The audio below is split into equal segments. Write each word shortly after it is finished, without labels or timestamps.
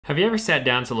Have you ever sat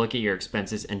down to look at your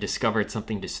expenses and discovered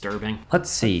something disturbing? Let's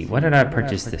see, what did I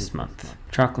purchase this month?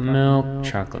 Chocolate milk,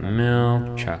 chocolate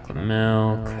milk, chocolate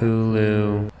milk,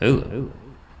 Hulu. Hulu?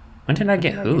 When did I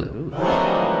get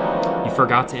Hulu? You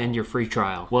forgot to end your free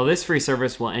trial. Well, this free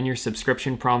service will end your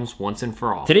subscription problems once and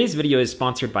for all. Today's video is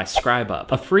sponsored by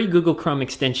ScribeUp, a free Google Chrome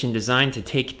extension designed to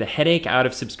take the headache out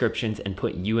of subscriptions and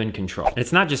put you in control. And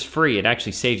it's not just free, it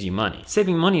actually saves you money.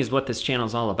 Saving money is what this channel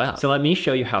is all about. So let me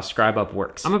show you how ScribeUp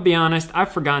works. I'm gonna be honest,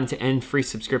 I've forgotten to end free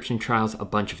subscription trials a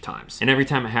bunch of times. And every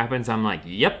time it happens, I'm like,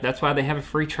 yep, that's why they have a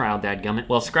free trial, dadgummit.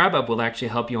 Well, ScribeUp will actually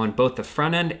help you on both the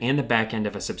front end and the back end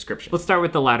of a subscription. Let's start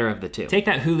with the latter of the two. Take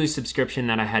that Hulu subscription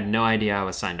that I had no idea I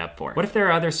was signed up for. What if there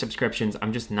are other subscriptions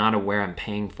I'm just not aware I'm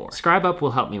paying for? ScribeUp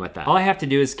will help me with that. All I have to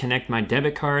do is connect my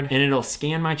debit card and it'll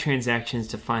scan my transactions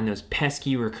to find those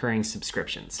pesky recurring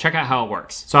subscriptions. Check out how it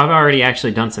works. So I've already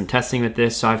actually done some testing with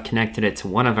this, so I've connected it to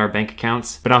one of our bank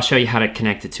accounts, but I'll show you how to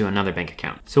connect it to another bank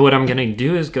account. So what I'm gonna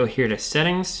do is go here to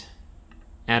settings,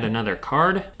 add another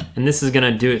card, and this is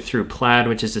gonna do it through Plaid,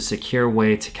 which is a secure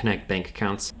way to connect bank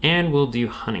accounts, and we'll do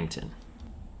Huntington.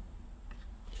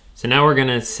 So now we're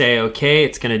gonna say, okay,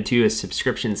 it's gonna do a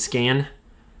subscription scan.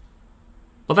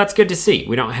 Well, that's good to see.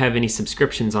 We don't have any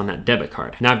subscriptions on that debit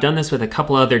card. Now, I've done this with a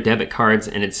couple other debit cards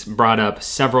and it's brought up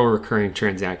several recurring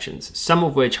transactions, some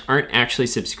of which aren't actually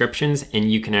subscriptions,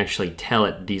 and you can actually tell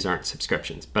it these aren't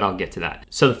subscriptions, but I'll get to that.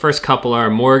 So the first couple are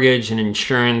mortgage and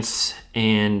insurance,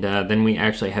 and then we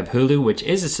actually have Hulu, which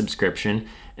is a subscription,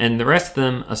 and the rest of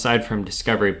them, aside from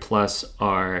Discovery Plus,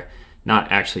 are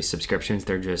not actually subscriptions,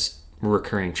 they're just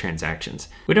recurring transactions.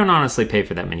 We don't honestly pay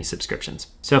for that many subscriptions.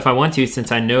 So if I want to,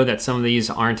 since I know that some of these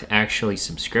aren't actually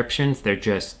subscriptions, they're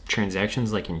just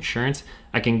transactions like insurance,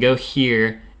 I can go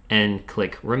here and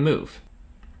click remove.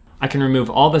 I can remove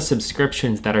all the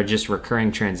subscriptions that are just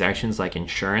recurring transactions like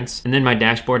insurance, and then my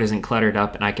dashboard isn't cluttered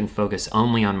up and I can focus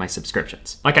only on my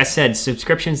subscriptions. Like I said,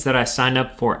 subscriptions that I signed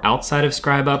up for outside of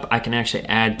ScribeUp, I can actually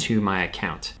add to my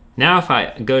account. Now if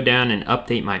I go down and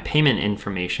update my payment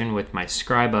information with my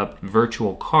ScribeUp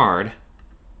virtual card,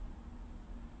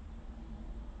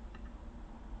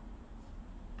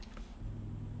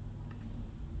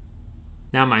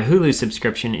 now my Hulu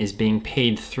subscription is being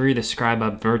paid through the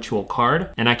ScribeUp virtual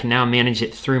card, and I can now manage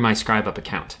it through my ScribeUp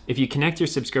account. If you connect your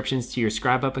subscriptions to your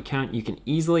ScribeUp account, you can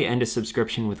easily end a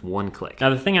subscription with one click. Now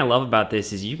the thing I love about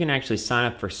this is you can actually sign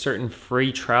up for certain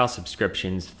free trial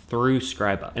subscriptions through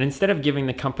ScribeUp. And instead of giving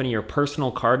the company your personal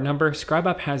card number,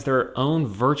 ScribeUp has their own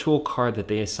virtual card that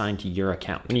they assign to your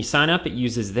account. When you sign up, it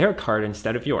uses their card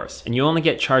instead of yours, and you only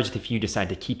get charged if you decide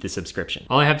to keep the subscription.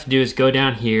 All I have to do is go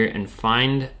down here and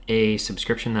find a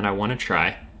subscription that I want to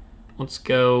try. Let's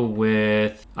go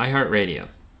with iHeartRadio.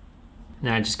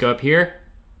 Now I just go up here,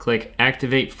 click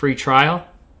activate free trial,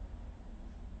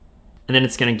 and then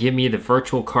it's going to give me the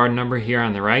virtual card number here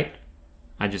on the right.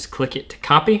 I just click it to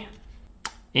copy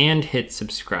and hit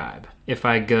subscribe. If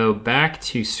I go back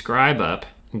to ScribeUp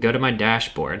and go to my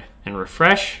dashboard and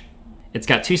refresh, it's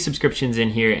got two subscriptions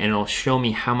in here and it'll show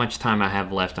me how much time I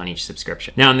have left on each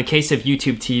subscription. Now in the case of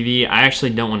YouTube TV, I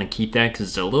actually don't want to keep that because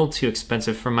it's a little too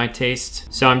expensive for my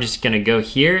taste. So I'm just gonna go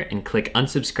here and click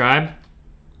unsubscribe,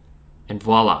 and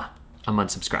voila, I'm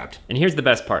unsubscribed. And here's the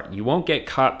best part. You won't get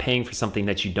caught paying for something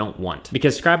that you don't want,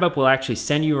 because ScribeUp will actually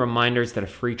send you reminders that a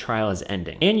free trial is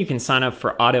ending. And you can sign up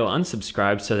for auto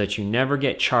unsubscribe so that you never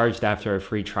get charged after a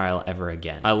free trial ever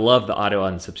again. I love the auto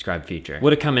unsubscribe feature.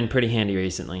 Would have come in pretty handy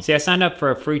recently. See, I signed up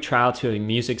for a free trial to a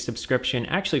music subscription,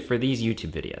 actually for these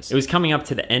YouTube videos. It was coming up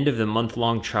to the end of the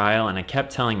month-long trial and I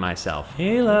kept telling myself,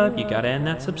 Caleb, you gotta end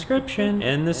that subscription.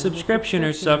 End the subscription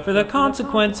or suffer the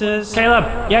consequences.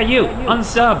 Caleb, yeah, you,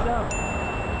 unsub.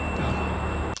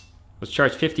 Was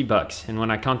charged 50 bucks, and when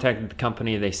I contacted the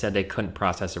company, they said they couldn't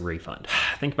process a refund.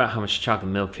 Think about how much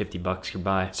chocolate milk 50 bucks could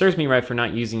buy. Serves me right for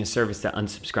not using a service that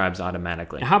unsubscribes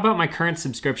automatically. Now, how about my current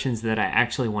subscriptions that I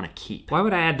actually want to keep? Why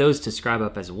would I add those to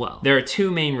ScribeUp as well? There are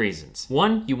two main reasons.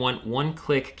 One, you want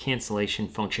one-click cancellation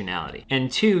functionality.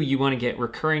 And two, you want to get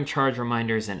recurring charge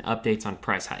reminders and updates on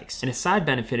price hikes. And a side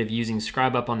benefit of using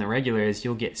ScribeUp on the regular is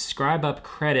you'll get ScribeUp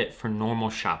credit for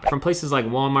normal shopping. From places like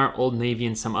Walmart, Old Navy,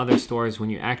 and some other stores, when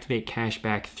you activate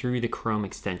cashback through the Chrome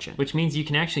extension, which means you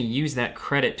can actually use that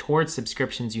credit towards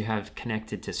subscriptions you have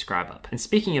connected to ScribeUp. And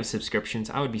speaking of subscriptions,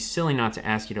 I would be silly not to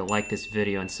ask you to like this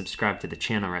video and subscribe to the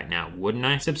channel right now, wouldn't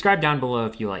I? Subscribe down below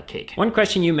if you like cake. One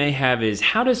question you may have is,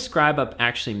 how does ScribeUp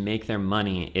actually make their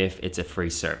money if it's a free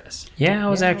service? Yeah, I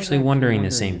was actually wondering the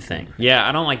same thing. Yeah,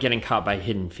 I don't like getting caught by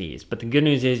hidden fees, but the good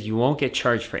news is you won't get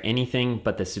charged for anything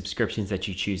but the subscriptions that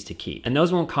you choose to keep. And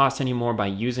those won't cost any more by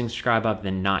using ScribeUp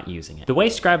than not using it. The way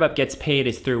ScribeUp gets paid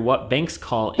is through what banks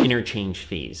call interchange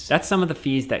fees. That's some of the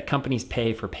fees that companies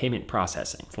pay for payment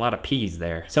processing. It's a lot of P's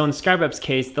there. So in ScribeUp's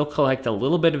case, they'll collect a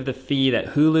little bit of the fee that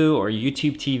Hulu or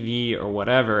YouTube TV or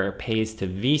whatever pays to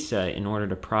Visa in order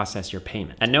to process your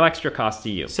payment at no extra cost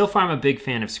to you. So far, I'm a big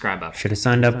fan of ScribeUp. Should have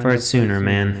signed up for it sooner,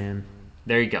 man.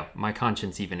 There you go. My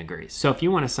conscience even agrees. So if you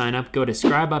want to sign up, go to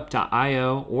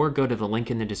scribeup.io or go to the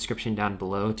link in the description down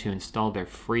below to install their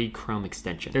free Chrome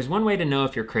extension. There's one way to know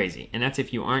if you're crazy, and that's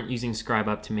if you aren't using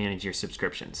ScribeUp to manage your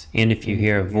subscriptions. And if you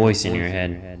hear a voice in your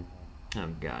head. Oh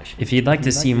gosh. If you'd like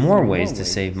to see more ways to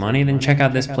save money, then check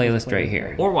out this playlist right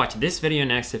here. Or watch this video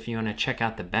next if you want to check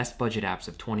out the best budget apps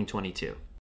of 2022.